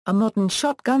A modern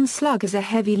shotgun slug is a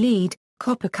heavy lead,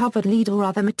 copper-covered lead or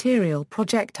other material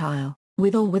projectile,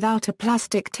 with or without a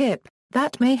plastic tip,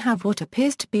 that may have what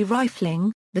appears to be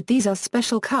rifling, but these are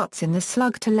special cuts in the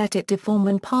slug to let it deform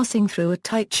when passing through a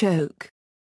tight choke.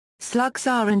 Slugs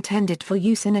are intended for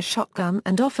use in a shotgun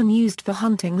and often used for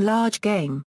hunting large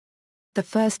game. The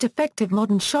first effective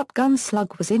modern shotgun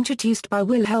slug was introduced by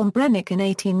Wilhelm Brenneke in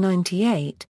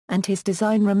 1898, and his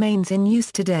design remains in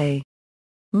use today.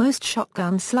 Most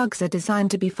shotgun slugs are designed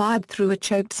to be fired through a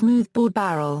choked smoothbore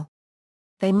barrel.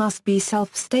 They must be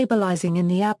self-stabilizing in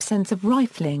the absence of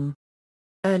rifling.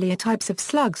 Earlier types of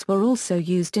slugs were also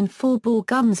used in full-bore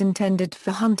guns intended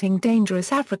for hunting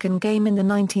dangerous African game in the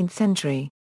 19th century.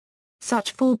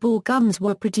 Such full-bore guns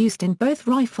were produced in both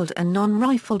rifled and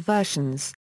non-rifled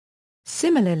versions.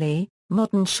 Similarly,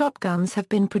 modern shotguns have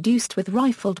been produced with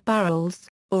rifled barrels,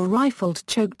 or rifled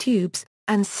choke tubes,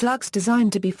 and slugs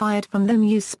designed to be fired from them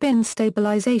use spin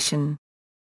stabilization.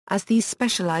 As these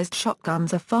specialized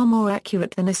shotguns are far more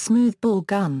accurate than a smoothbore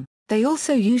gun, they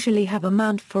also usually have a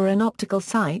mount for an optical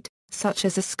sight, such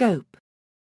as a scope.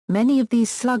 Many of these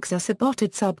slugs are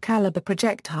saboted sub-caliber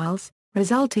projectiles,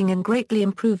 resulting in greatly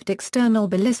improved external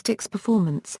ballistics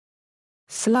performance.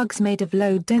 Slugs made of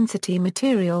low-density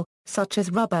material, such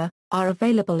as rubber, are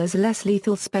available as less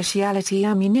lethal specialty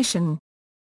ammunition.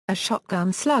 A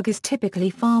shotgun slug is typically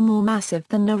far more massive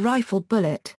than a rifle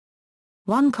bullet.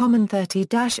 One common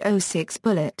 30-06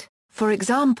 bullet, for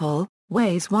example,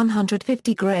 weighs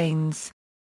 150 grains.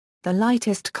 The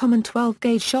lightest common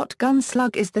 12-gauge shotgun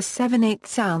slug is the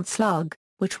 7/8-ounce slug,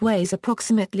 which weighs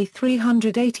approximately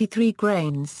 383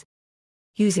 grains.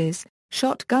 Uses: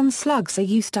 shotgun slugs are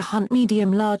used to hunt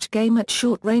medium-large game at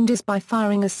short ranges by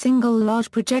firing a single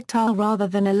large projectile rather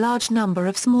than a large number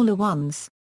of smaller ones.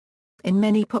 In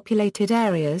many populated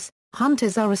areas,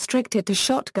 hunters are restricted to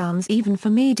shotguns even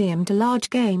for medium to large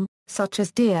game, such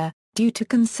as deer, due to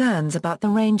concerns about the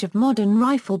range of modern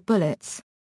rifle bullets.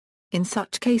 In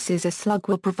such cases a slug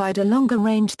will provide a longer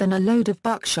range than a load of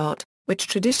buckshot, which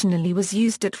traditionally was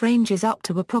used at ranges up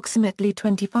to approximately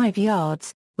 25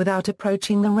 yards, without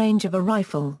approaching the range of a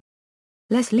rifle.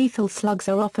 Less lethal slugs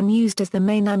are often used as the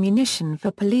main ammunition for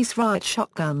police riot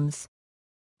shotguns.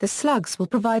 The slugs will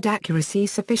provide accuracy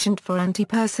sufficient for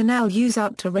anti-personnel use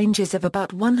up to ranges of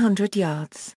about 100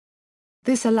 yards.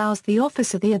 This allows the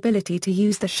officer the ability to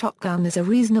use the shotgun as a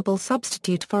reasonable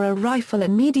substitute for a rifle at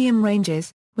medium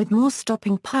ranges, with more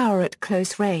stopping power at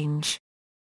close range.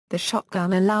 The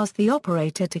shotgun allows the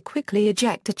operator to quickly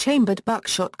eject a chambered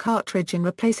buckshot cartridge and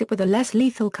replace it with a less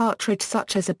lethal cartridge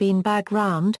such as a beanbag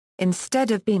round,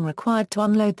 instead of being required to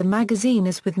unload the magazine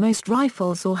as with most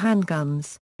rifles or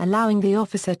handguns, allowing the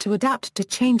officer to adapt to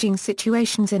changing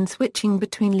situations in switching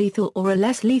between lethal or a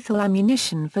less lethal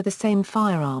ammunition for the same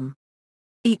firearm.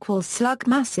 Slug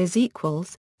masses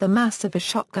equals, the mass of a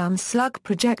shotgun slug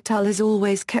projectile is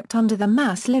always kept under the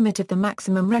mass limit of the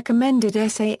maximum recommended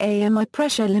SAAMI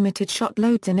pressure-limited shot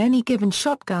loads in any given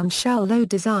shotgun shell load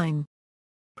design.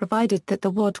 Provided that the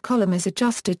wad column is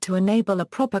adjusted to enable a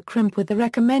proper crimp with the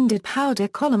recommended powder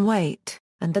column weight,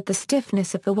 and that the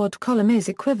stiffness of the wad column is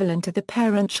equivalent to the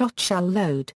parent shot shell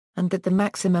load, and that the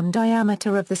maximum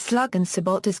diameter of the slug and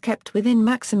sabot is kept within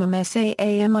maximum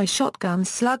SAAMI shotgun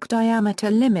slug diameter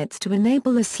limits to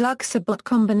enable the slug-sabot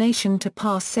combination to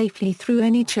pass safely through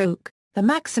any choke, the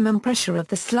maximum pressure of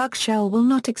the slug shell will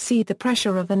not exceed the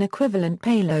pressure of an equivalent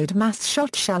payload mass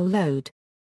shot shell load.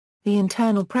 The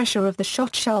internal pressure of the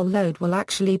shot shell load will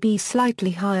actually be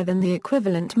slightly higher than the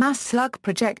equivalent mass slug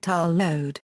projectile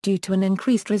load, due to an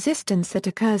increased resistance that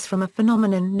occurs from a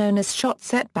phenomenon known as shot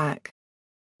setback.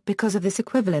 Because of this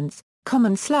equivalence,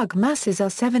 common slug masses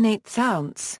are 7/8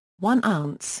 ounce, 1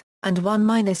 ounce, and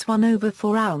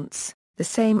 1-1/4 ounce, the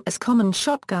same as common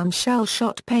shotgun shell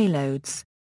shot payloads.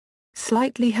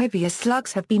 Slightly heavier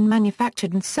slugs have been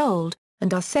manufactured and sold,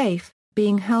 and are safe,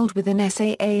 being held within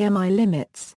SAAMI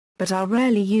limits, but are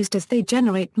rarely used as they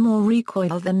generate more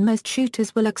recoil than most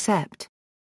shooters will accept.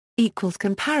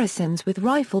 Comparisons with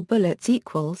rifle bullets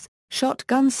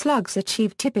shotgun slugs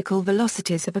achieve typical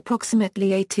velocities of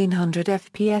approximately 1800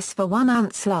 fps for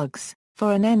 1-ounce slugs,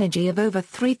 for an energy of over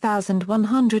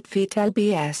 3,100 feet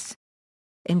lbs.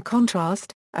 In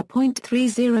contrast, a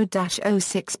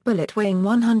 .30-06 bullet weighing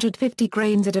 150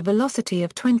 grains at a velocity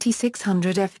of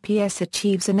 2600 fps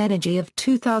achieves an energy of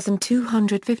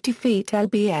 2,250 feet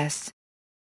lbs.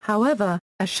 However,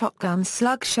 a shotgun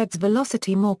slug sheds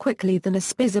velocity more quickly than a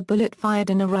spizzer bullet fired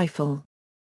in a rifle.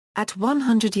 At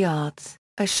 100 yards,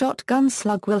 a shotgun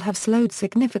slug will have slowed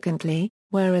significantly,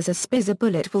 whereas a spizzer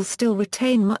bullet will still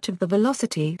retain much of the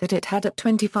velocity that it had at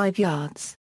 25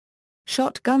 yards.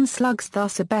 Shotgun slugs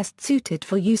thus are best suited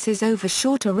for uses over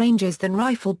shorter ranges than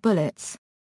rifle bullets.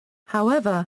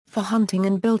 However, for hunting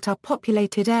in built-up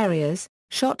populated areas,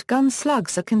 shotgun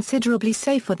slugs are considerably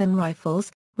safer than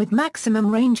rifles, with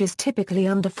maximum ranges typically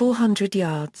under 400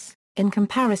 yards, in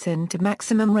comparison to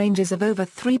maximum ranges of over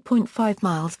 3.5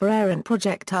 miles for errant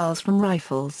projectiles from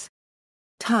rifles.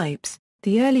 Types: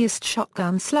 the earliest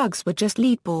shotgun slugs were just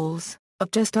lead balls,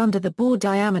 of just under the bore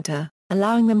diameter,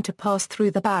 allowing them to pass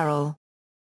through the barrel.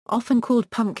 Often called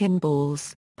pumpkin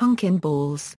balls,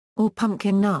 or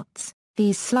pumpkin nuts,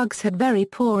 these slugs had very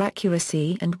poor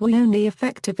accuracy and were only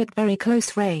effective at very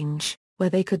close range, where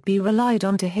they could be relied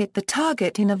on to hit the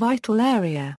target in a vital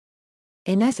area.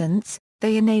 In essence,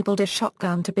 they enabled a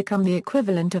shotgun to become the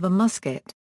equivalent of a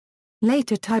musket.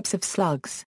 Later types of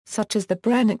slugs, such as the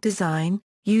Brenneke design,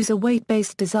 use a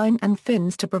weight-based design and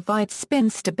fins to provide spin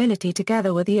stability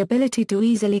together with the ability to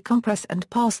easily compress and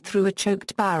pass through a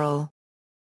choked barrel.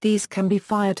 These can be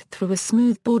fired through a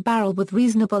smoothbore barrel with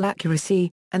reasonable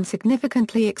accuracy, and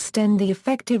significantly extend the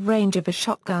effective range of a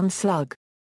shotgun slug.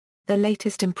 The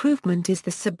latest improvement is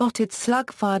the saboted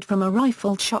slug fired from a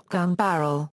rifled shotgun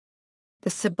barrel. The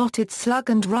saboted slug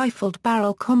and rifled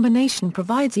barrel combination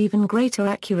provides even greater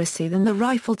accuracy than the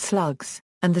rifled slugs,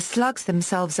 and the slugs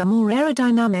themselves are more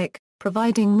aerodynamic,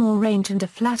 providing more range and a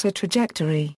flatter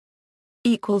trajectory.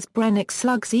 Brenneke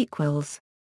slugs equals.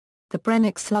 The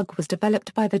Brenneke slug was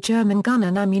developed by the German gun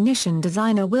and ammunition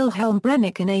designer Wilhelm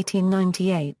Brenneke in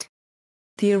 1898.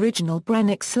 The original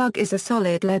Brenneke slug is a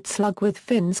solid lead slug with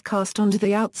fins cast onto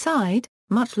the outside,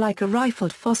 much like a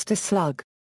rifled Foster slug.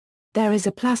 There is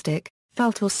a plastic,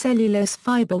 felt or cellulose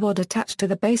fiber wad attached to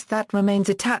the base that remains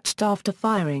attached after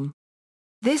firing.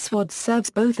 This wad serves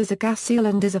both as a gas seal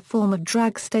and as a form of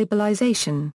drag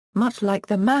stabilization, much like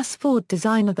the mass-forward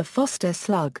design of the Foster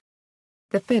slug.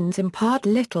 The fins impart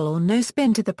little or no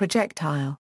spin to the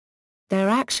projectile. Their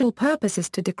actual purpose is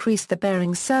to decrease the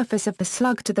bearing surface of the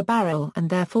slug to the barrel and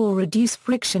therefore reduce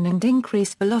friction and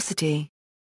increase velocity.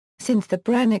 Since the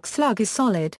Brenneke slug is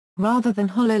solid, rather than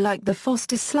hollow like the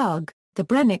Foster slug, the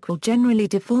Brenneke will generally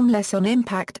deform less on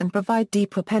impact and provide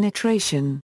deeper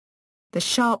penetration. The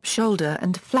sharp shoulder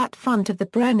and flat front of the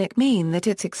Brenneke mean that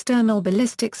its external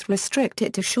ballistics restrict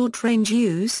it to short-range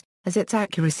use, as its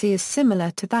accuracy is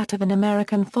similar to that of an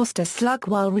American Foster slug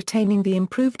while retaining the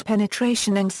improved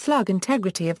penetration and slug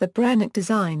integrity of the Brenneke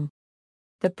design.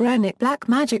 The Brenneke Black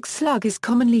Magic slug is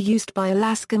commonly used by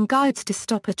Alaskan guides to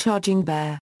stop a charging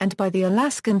bear, and by the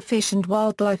Alaskan Fish and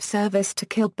Wildlife Service to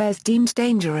kill bears deemed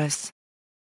dangerous.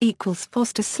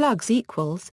 Foster slugs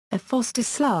equals, a Foster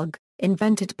slug,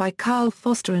 invented by Carl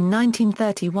Foster in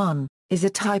 1931. Is a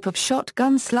type of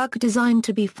shotgun slug designed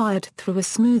to be fired through a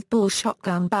smoothbore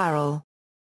shotgun barrel.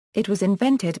 It was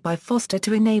invented by Foster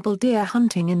to enable deer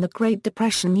hunting in the Great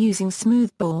Depression using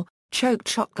smoothbore, choked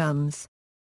shotguns.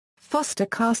 Foster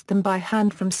cast them by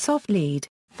hand from soft lead,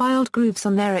 filed grooves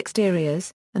on their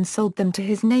exteriors, and sold them to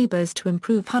his neighbors to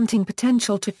improve hunting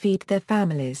potential to feed their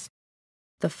families.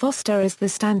 The Foster is the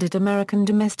standard American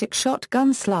domestic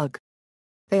shotgun slug.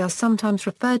 They are sometimes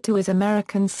referred to as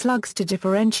American slugs to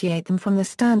differentiate them from the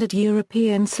standard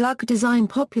European slug design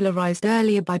popularized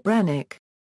earlier by Brenneke.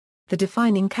 The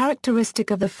defining characteristic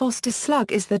of the Foster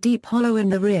slug is the deep hollow in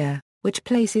the rear, which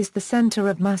places the center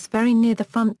of mass very near the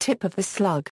front tip of the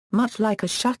slug, much like a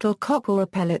shuttlecock or a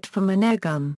pellet from an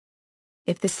airgun.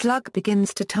 If the slug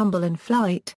begins to tumble in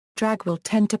flight, drag will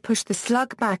tend to push the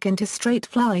slug back into straight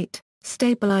flight,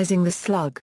 stabilizing the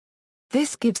slug.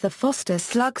 This gives the Foster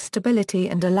slug stability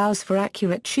and allows for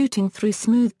accurate shooting through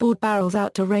smoothbore barrels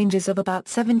out to ranges of about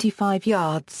 75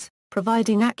 yards,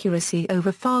 providing accuracy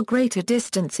over far greater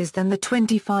distances than the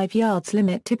 25 yards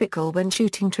limit typical when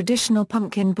shooting traditional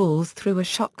pumpkin balls through a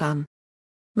shotgun.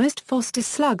 Most Foster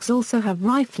slugs also have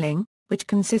rifling, which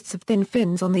consists of thin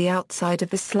fins on the outside of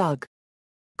the slug.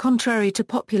 Contrary to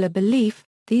popular belief,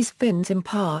 these fins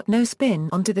impart no spin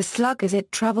onto the slug as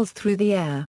it travels through the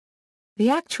air. The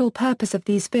actual purpose of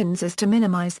these fins is to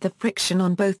minimize the friction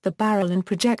on both the barrel and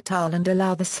projectile and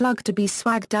allow the slug to be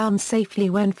swagged down safely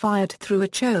when fired through a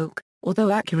choke,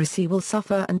 although accuracy will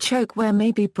suffer and choke wear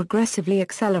may be progressively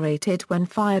accelerated when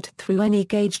fired through any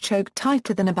gauge choke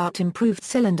tighter than about improved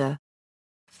cylinder.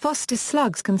 Foster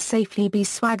slugs can safely be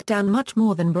swagged down much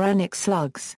more than Brenneke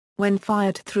slugs, when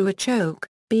fired through a choke,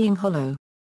 being hollow.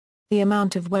 The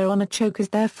amount of wear on a choke is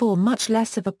therefore much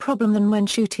less of a problem than when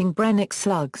shooting Brenneke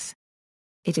slugs.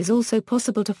 It is also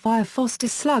possible to fire Foster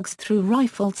slugs through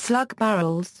rifled slug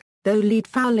barrels, though lead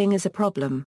fouling is a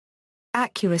problem.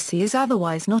 Accuracy is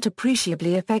otherwise not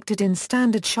appreciably affected in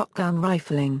standard shotgun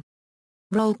rifling.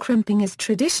 Roll crimping is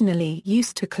traditionally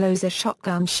used to close a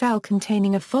shotgun shell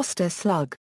containing a Foster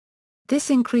slug. This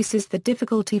increases the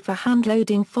difficulty for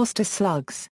hand-loading Foster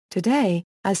slugs. Today,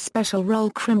 as special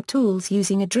roll crimp tools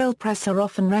using a drill press are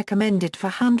often recommended for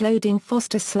hand-loading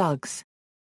Foster slugs.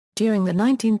 During the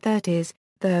 1930s,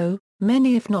 though,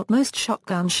 many if not most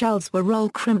shotgun shells were roll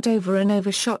crimped over an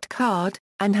overshot card,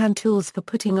 and hand tools for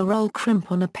putting a roll crimp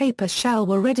on a paper shell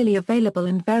were readily available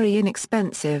and very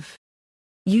inexpensive.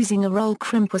 Using a roll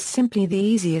crimp was simply the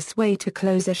easiest way to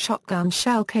close a shotgun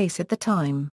shell case at the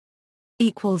time.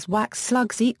 Wax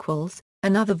slugs.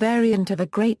 Another variant of a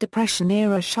Great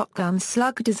Depression-era shotgun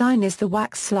slug design is the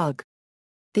wax slug.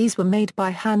 These were made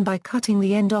by hand by cutting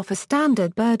the end off a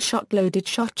standard birdshot-loaded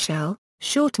shot shell,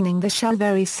 shortening the shell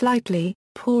very slightly,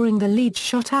 pouring the lead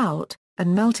shot out,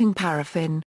 and melting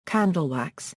paraffin, candle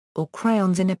wax, or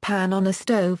crayons in a pan on a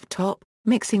stove top,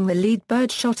 mixing the lead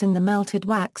birdshot in the melted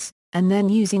wax, and then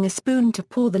using a spoon to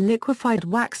pour the liquefied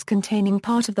wax containing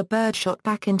part of the birdshot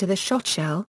back into the shot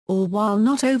shell, all while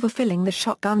not overfilling the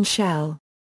shotgun shell.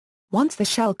 Once the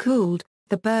shell cooled,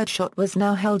 the birdshot was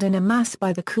now held in a mass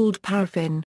by the cooled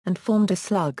paraffin, and formed a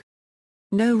slug.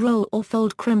 No roll or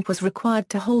fold crimp was required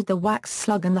to hold the wax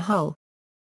slug in the hull.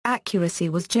 Accuracy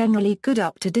was generally good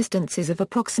up to distances of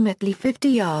approximately 50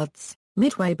 yards,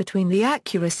 midway between the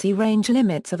accuracy range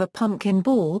limits of a pumpkin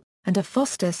ball and a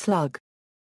Foster slug.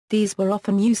 These were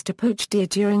often used to poach deer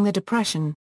during the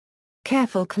Depression.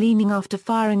 Careful cleaning after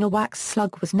firing a wax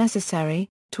slug was necessary,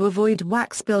 to avoid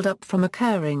wax buildup from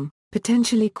occurring,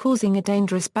 potentially causing a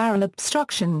dangerous barrel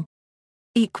obstruction.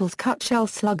 Cut shell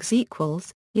slugs.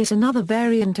 Yet another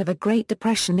variant of a Great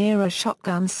Depression-era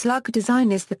shotgun slug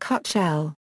design is the cut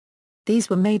shell. These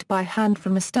were made by hand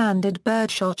from a standard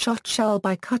birdshot shot shell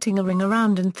by cutting a ring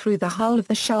around and through the hull of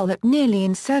the shell that nearly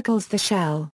encircles the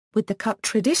shell, with the cut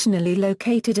traditionally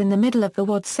located in the middle of the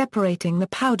wad separating the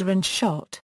powder and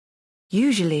shot.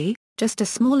 Usually, just a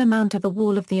small amount of the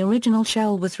wall of the original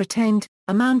shell was retained,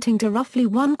 amounting to roughly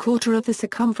 1/4 of the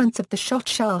circumference of the shot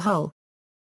shell hull.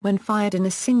 When fired in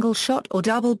a single-shot or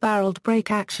double-barreled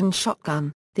break-action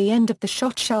shotgun, the end of the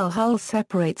shot shell hull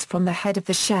separates from the head of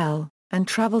the shell, and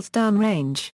travels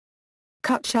downrange.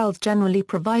 Cut shells generally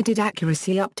provided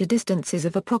accuracy up to distances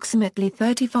of approximately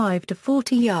 35 to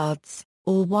 40 yards,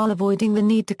 all while avoiding the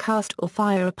need to cast or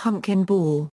fire a pumpkin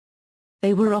ball.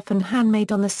 They were often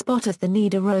handmade on the spot as the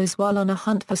need arose while on a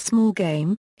hunt for small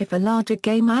game, if a larger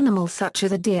game animal such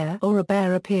as a deer or a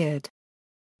bear appeared.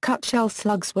 Cut shell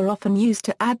slugs were often used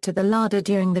to add to the larder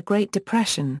during the Great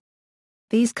Depression.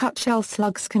 These cut shell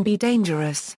slugs can be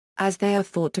dangerous, as they are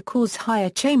thought to cause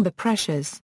higher chamber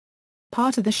pressures.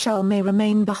 Part of the shell may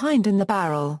remain behind in the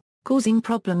barrel, causing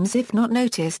problems if not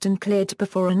noticed and cleared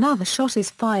before another shot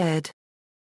is fired.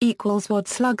 Wad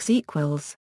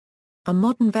slugs. A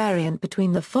modern variant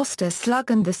between the Foster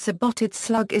slug and the saboted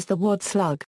slug is the wad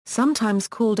slug, sometimes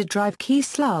called a drive key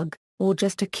slug, or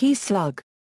just a key slug.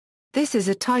 This is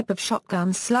a type of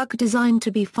shotgun slug designed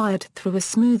to be fired through a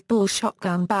smoothbore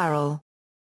shotgun barrel.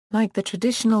 Like the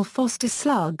traditional Foster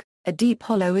slug, a deep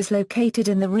hollow is located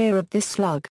in the rear of this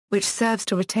slug, which serves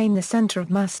to retain the center of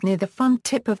mass near the front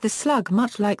tip of the slug,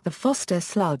 much like the Foster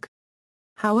slug.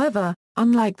 However,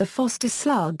 unlike the Foster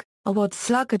slug, a wad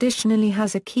slug additionally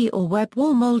has a key or web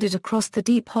wall molded across the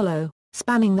deep hollow,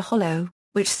 spanning the hollow,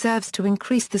 which serves to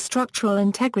increase the structural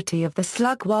integrity of the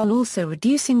slug while also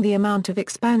reducing the amount of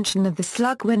expansion of the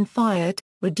slug when fired,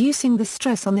 reducing the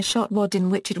stress on the shot wad in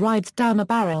which it rides down a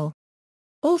barrel.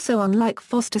 Also, unlike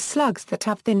Foster slugs that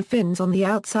have thin fins on the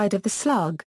outside of the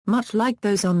slug, much like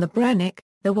those on the Brenneke,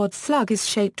 the wad slug is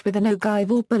shaped with an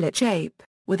ogive or bullet shape,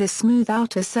 with a smooth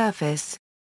outer surface.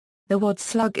 The wad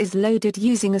slug is loaded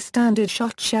using a standard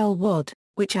shot shell wad,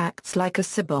 which acts like a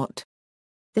sabot.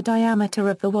 The diameter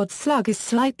of the wad slug is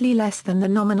slightly less than the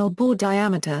nominal bore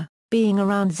diameter, being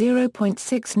around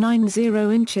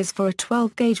 0.690 inches for a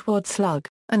 12-gauge wad slug,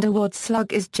 and a wad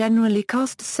slug is generally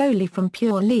cast solely from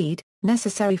pure lead,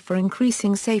 necessary for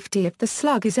increasing safety if the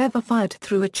slug is ever fired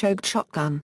through a choked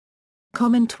shotgun.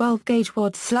 Common 12-gauge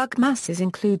wad slug masses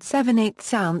include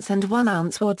 7/8 ounce and 1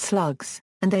 ounce wad slugs,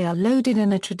 and they are loaded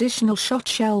in a traditional shot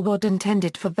shell wad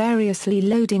intended for variously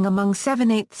loading among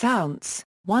 7/8 ounce,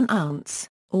 1 ounce,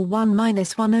 or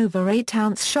 1-1/8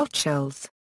 ounce shot shells.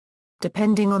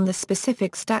 Depending on the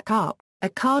specific stack-up, a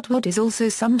card wad is also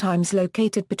sometimes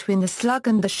located between the slug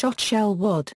and the shot shell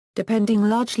wad, depending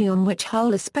largely on which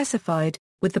hull is specified,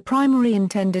 with the primary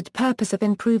intended purpose of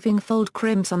improving fold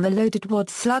crimps on the loaded wad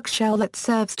slug shell that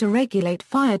serves to regulate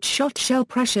fired shot shell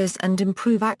pressures and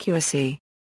improve accuracy.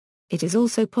 It is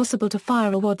also possible to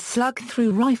fire a wad slug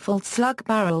through rifled slug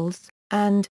barrels,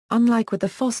 and, Unlike with the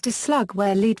Foster slug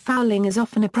where lead fouling is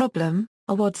often a problem,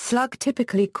 a wad slug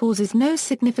typically causes no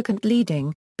significant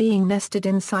leading, being nested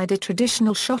inside a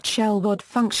traditional shot shell wad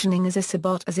functioning as a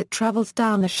sabot as it travels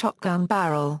down the shotgun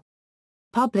barrel.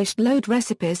 Published load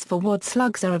recipes for wad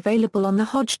slugs are available on the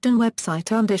Hodgdon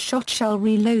website under Shot Shell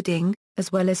Reloading,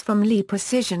 as well as from Lee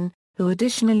Precision, who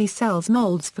additionally sells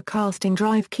molds for casting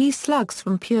drive key slugs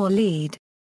from pure lead.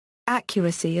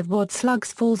 Accuracy of wad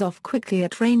slugs falls off quickly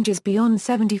at ranges beyond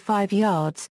 75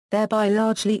 yards, thereby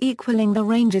largely equaling the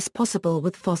ranges possible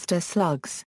with Foster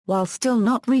slugs, while still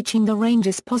not reaching the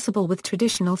ranges possible with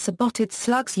traditional saboted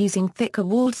slugs using thicker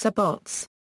walled sabots.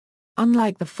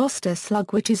 Unlike the Foster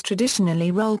slug which is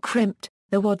traditionally roll crimped,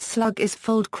 the wad slug is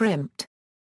fold crimped.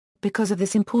 Because of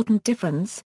this important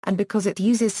difference, and because it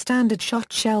uses standard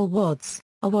shot shell wads,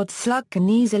 a wad slug can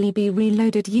easily be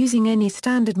reloaded using any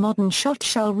standard modern shot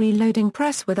shell reloading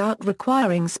press without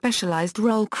requiring specialized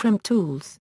roll crimp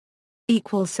tools.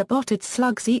 Saboted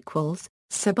slugs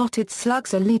saboted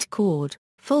slugs are lead cord,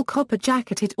 full copper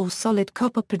jacketed or solid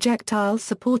copper projectiles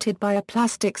supported by a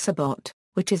plastic sabot,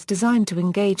 which is designed to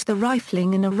engage the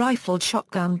rifling in a rifled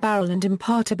shotgun barrel and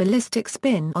impart a ballistic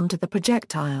spin onto the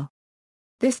projectile.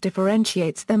 This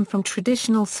differentiates them from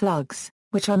traditional slugs,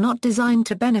 which are not designed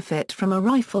to benefit from a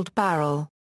rifled barrel.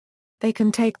 They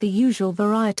can take the usual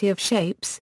variety of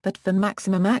shapes, but for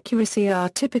maximum accuracy are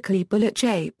typically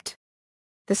bullet-shaped.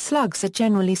 The slugs are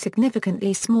generally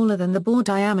significantly smaller than the bore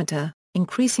diameter,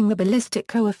 increasing the ballistic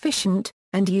coefficient,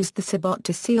 and use the sabot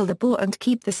to seal the bore and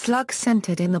keep the slug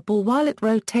centered in the bore while it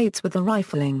rotates with the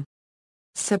rifling.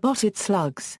 Saboted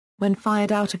slugs, when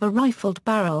fired out of a rifled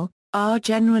barrel, are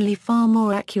generally far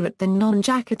more accurate than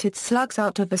non-jacketed slugs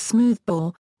out of a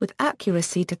smoothbore, with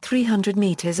accuracy to 300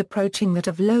 meters approaching that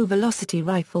of low-velocity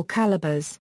rifle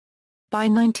calibers. By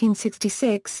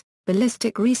 1966,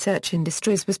 Ballistic Research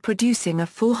Industries was producing a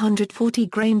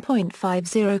 440-grain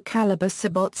 .50 caliber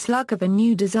sabot slug of a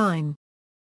new design.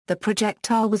 The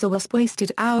projectile was a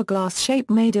wasp-waisted hourglass shape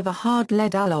made of a hard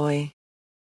lead alloy.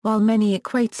 While many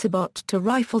equate sabot to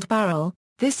rifled barrel,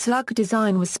 this slug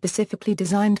design was specifically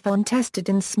designed for and tested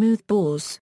in smooth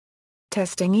bores.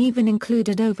 Testing even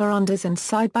included over-unders and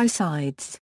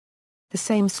side-by-sides. The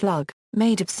same slug,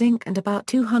 made of zinc and about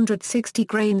 260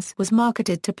 grains, was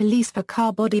marketed to police for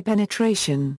car body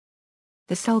penetration.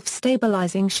 The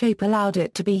self-stabilizing shape allowed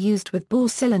it to be used with bore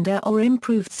cylinder or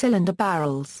improved cylinder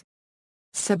barrels.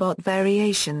 Sabot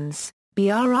variations,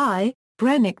 BRI,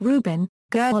 Brenneke Rubin,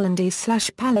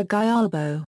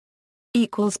 Gerlandy/Palagayalbo.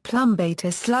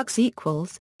 Plumbator slugs A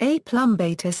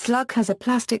plumbator slug has a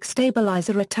plastic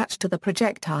stabilizer attached to the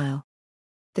projectile.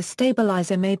 The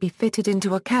stabilizer may be fitted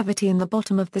into a cavity in the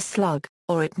bottom of the slug,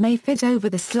 or it may fit over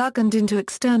the slug and into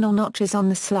external notches on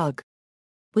the slug.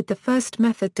 With the first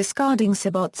method, discarding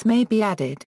sabots may be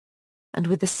added. And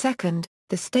with the second,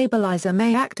 the stabilizer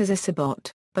may act as a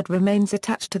sabot, but remains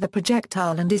attached to the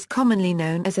projectile and is commonly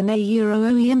known as an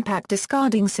A-OE impact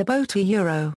discarding sabot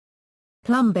Euro.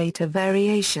 Plumbator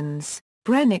variations,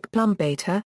 Brenneke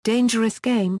plumbator, dangerous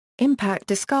game, impact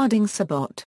discarding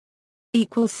sabot.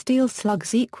 Steel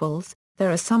slugs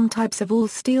There are some types of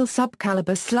all-steel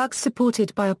subcaliber slugs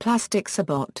supported by a plastic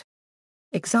sabot.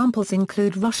 Examples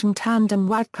include Russian tandem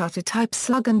wadcutter type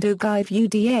slug and Ogive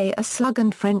UDA a slug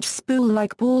and French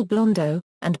spool-like ball blondo,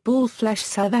 and ball flesh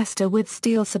Sylvester with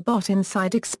steel sabot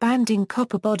inside expanding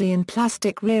copper body and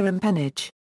plastic rear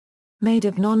empennage. Made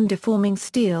of non-deforming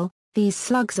steel, these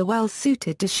slugs are well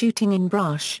suited to shooting in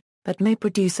brush, but may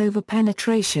produce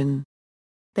over-penetration.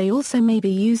 They also may be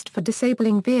used for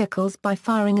disabling vehicles by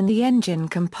firing in the engine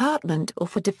compartment or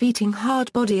for defeating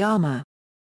hard body armor.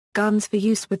 Guns for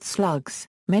use with slugs.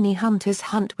 Many hunters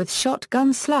hunt with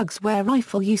shotgun slugs where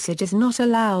rifle usage is not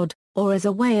allowed, or as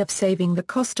a way of saving the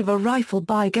cost of a rifle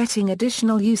by getting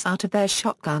additional use out of their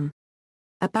shotgun.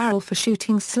 A barrel for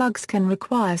shooting slugs can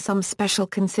require some special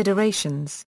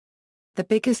considerations. The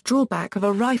biggest drawback of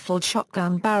a rifled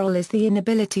shotgun barrel is the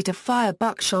inability to fire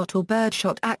buckshot or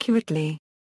birdshot accurately.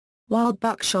 While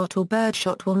buckshot or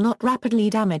birdshot will not rapidly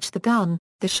damage the gun,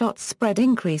 the shot spread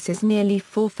increases nearly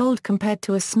fourfold compared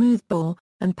to a smoothbore,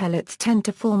 and pellets tend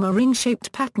to form a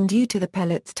ring-shaped pattern due to the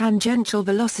pellet's tangential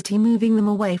velocity moving them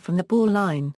away from the bore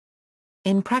line.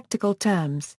 In practical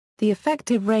terms, the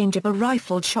effective range of a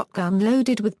rifled shotgun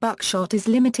loaded with buckshot is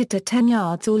limited to 10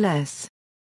 yards or less.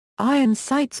 Iron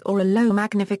sights or a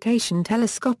low-magnification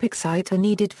telescopic sight are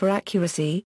needed for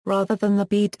accuracy, rather than the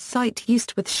bead sight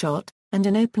used with shot, and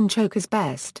an open choke is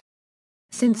best.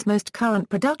 Since most current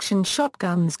production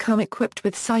shotguns come equipped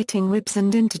with sighting ribs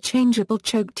and interchangeable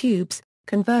choke tubes,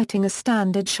 Converting a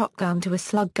standard shotgun to a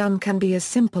slug gun can be as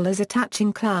simple as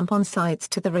attaching clamp-on sights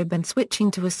to the rib and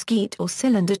switching to a skeet or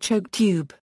cylinder choke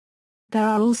tube. There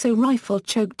are also rifle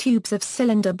choke tubes of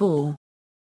cylinder bore.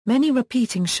 Many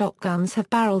repeating shotguns have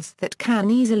barrels that can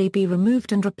easily be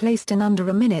removed and replaced in under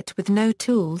a minute with no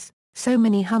tools, so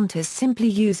many hunters simply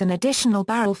use an additional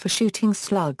barrel for shooting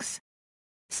slugs.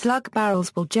 Slug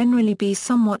barrels will generally be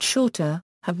somewhat shorter,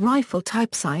 have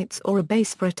rifle-type sights or a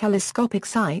base for a telescopic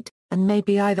sight, and may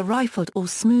be either rifled or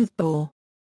smoothbore.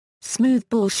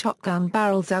 Smoothbore shotgun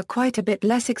barrels are quite a bit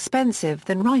less expensive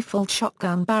than rifled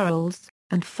shotgun barrels,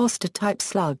 and Foster-type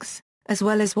slugs, as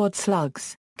well as wad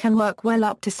slugs, can work well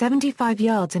up to 75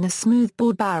 yards in a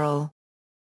smoothbore barrel.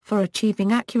 For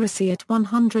achieving accuracy at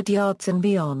 100 yards and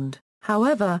beyond,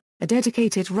 however, a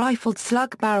dedicated rifled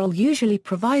slug barrel usually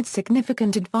provides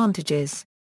significant advantages.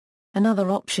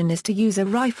 Another option is to use a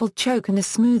rifled choke in a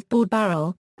smoothbore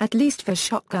barrel, at least for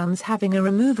shotguns having a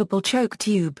removable choke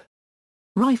tube.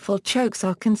 Rifled chokes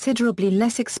are considerably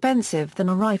less expensive than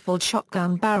a rifled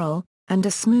shotgun barrel, and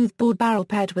a smoothbore barrel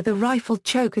paired with a rifled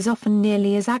choke is often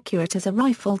nearly as accurate as a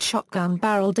rifled shotgun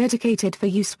barrel dedicated for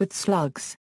use with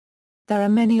slugs. There are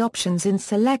many options in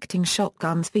selecting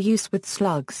shotguns for use with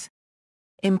slugs.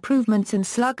 Improvements in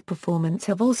slug performance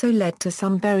have also led to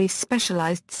some very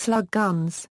specialized slug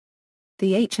guns.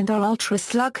 The H&R Ultra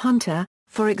Slug Hunter,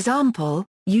 for example,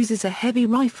 uses a heavy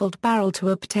rifled barrel to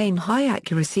obtain high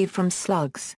accuracy from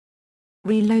slugs.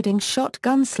 Reloading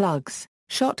shotgun slugs.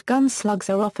 Shotgun slugs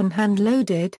are often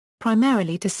hand-loaded,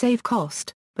 primarily to save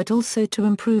cost, but also to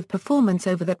improve performance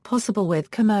over that possible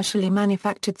with commercially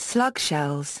manufactured slug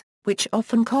shells, which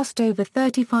often cost over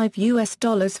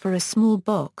 $35 for a small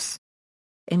box.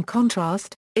 In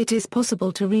contrast, it is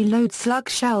possible to reload slug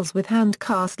shells with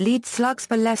hand-cast lead slugs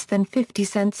for less than 50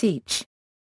 cents each.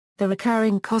 The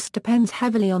recurring cost depends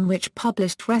heavily on which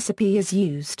published recipe is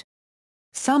used.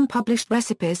 Some published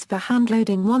recipes for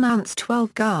hand-loading 1-ounce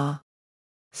 12-gar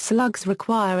slugs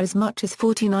require as much as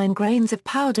 49 grains of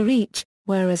powder each,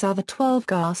 whereas other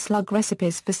 12-gar slug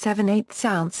recipes for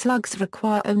 7/8-ounce slugs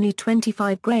require only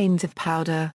 25 grains of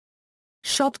powder.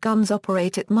 Shotguns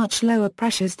operate at much lower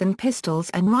pressures than pistols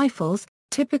and rifles,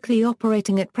 typically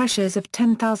operating at pressures of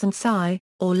 10,000 psi,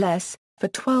 or less, for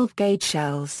 12-gauge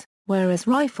shells, whereas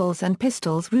rifles and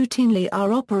pistols routinely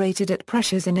are operated at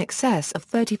pressures in excess of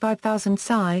 35,000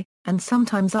 psi, and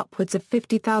sometimes upwards of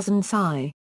 50,000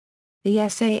 psi. The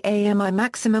SAAMI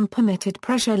maximum permitted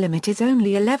pressure limit is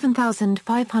only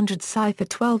 11,500 psi for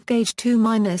 12-gauge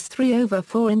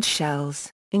 2-3/4-inch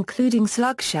shells, including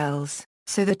slug shells,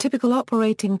 so the typical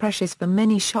operating pressures for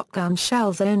many shotgun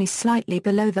shells are only slightly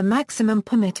below the maximum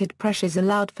permitted pressures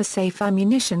allowed for safe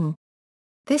ammunition.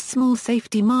 This small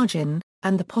safety margin,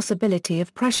 and the possibility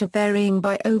of pressure varying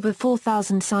by over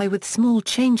 4,000 psi with small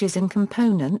changes in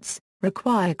components,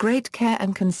 require great care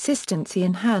and consistency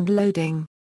in hand loading.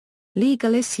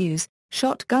 Legal issues.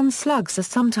 Shotgun slugs are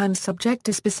sometimes subject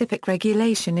to specific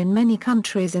regulation in many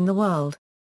countries in the world.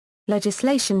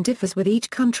 Legislation differs with each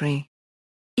country.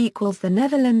 The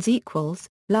Netherlands.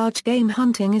 Large game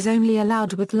hunting is only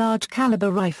allowed with large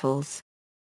caliber rifles.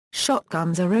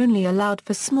 Shotguns are only allowed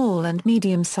for small and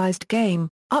medium-sized game,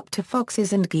 up to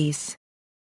foxes and geese.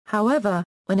 However,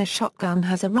 when a shotgun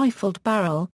has a rifled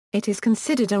barrel, it is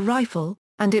considered a rifle,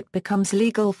 and it becomes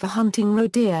legal for hunting roe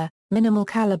deer, minimal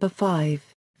caliber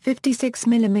 5.56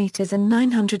 mm and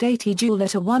 980 joule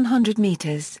at 100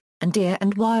 meters, and deer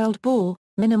and wild boar,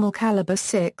 minimal caliber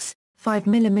 6.5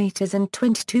 mm and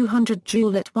 2200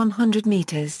 joule at 100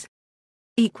 meters.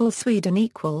 Sweden.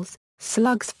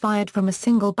 Slugs fired from a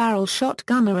single-barrel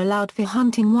shotgun are allowed for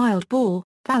hunting wild boar,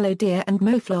 fallow deer and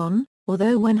mouflon,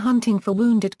 although when hunting for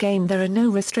wounded game there are no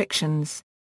restrictions.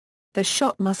 The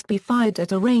shot must be fired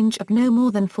at a range of no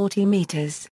more than 40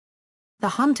 meters. The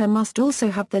hunter must also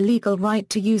have the legal right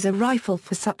to use a rifle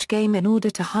for such game in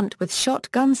order to hunt with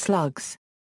shotgun slugs.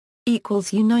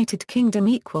 United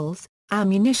Kingdom.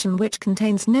 Ammunition which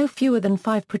contains no fewer than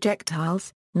 5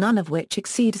 projectiles, none of which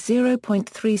exceed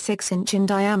 0.36 inch in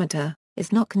diameter,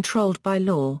 is not controlled by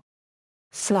law.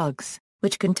 Slugs,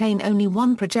 which contain only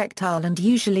one projectile and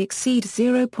usually exceed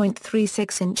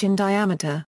 0.36 inch in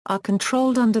diameter, are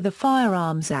controlled under the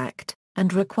Firearms Act,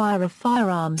 and require a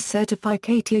firearms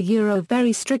certificate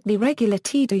very strictly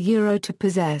regulated to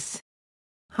possess.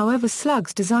 However,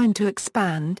 slugs designed to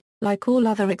expand, like all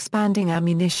other expanding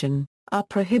ammunition, are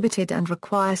prohibited and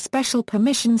require special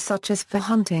permissions such as for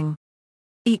hunting.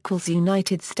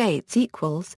 United States.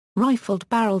 Rifled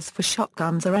barrels for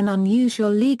shotguns are an unusual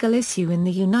legal issue in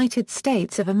the United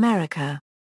States of America.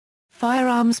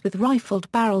 Firearms with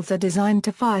rifled barrels are designed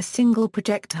to fire single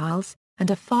projectiles, and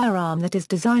a firearm that is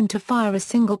designed to fire a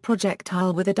single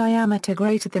projectile with a diameter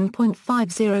greater than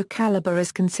 .50 caliber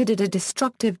is considered a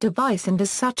destructive device and as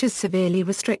such is severely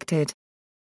restricted.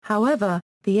 However,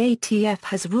 the ATF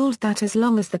has ruled that as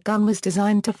long as the gun was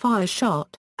designed to fire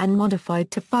shot, and modified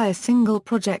to fire single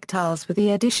projectiles with the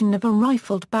addition of a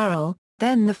rifled barrel,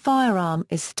 then the firearm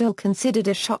is still considered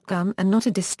a shotgun and not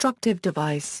a destructive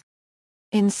device.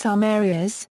 In some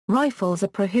areas, rifles are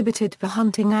prohibited for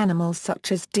hunting animals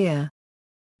such as deer.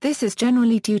 This is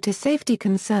generally due to safety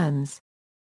concerns.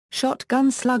 Shotgun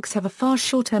slugs have a far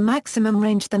shorter maximum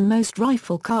range than most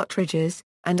rifle cartridges,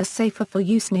 and are safer for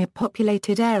use near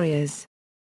populated areas.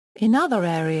 In other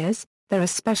areas, there are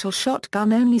special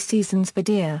shotgun-only seasons for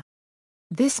deer.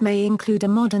 This may include a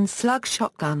modern slug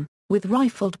shotgun, with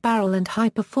rifled barrel and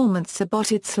high-performance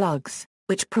saboted slugs,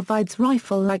 which provides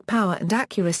rifle-like power and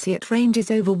accuracy at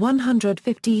ranges over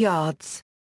 150 yards.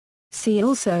 See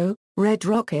also, Red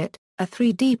Rocket, a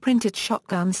 3D printed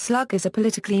shotgun slug is a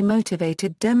politically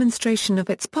motivated demonstration of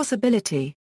its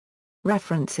possibility.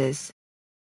 References.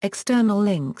 External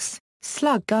links: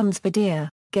 Slug Guns for Deer,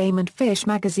 Game and Fish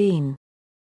Magazine.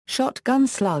 Shotgun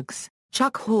Slugs,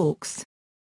 Chuck Hawks.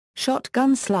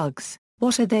 Shotgun slugs,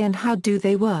 what are they and how do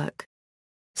they work?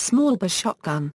 Smoothbore shotgun.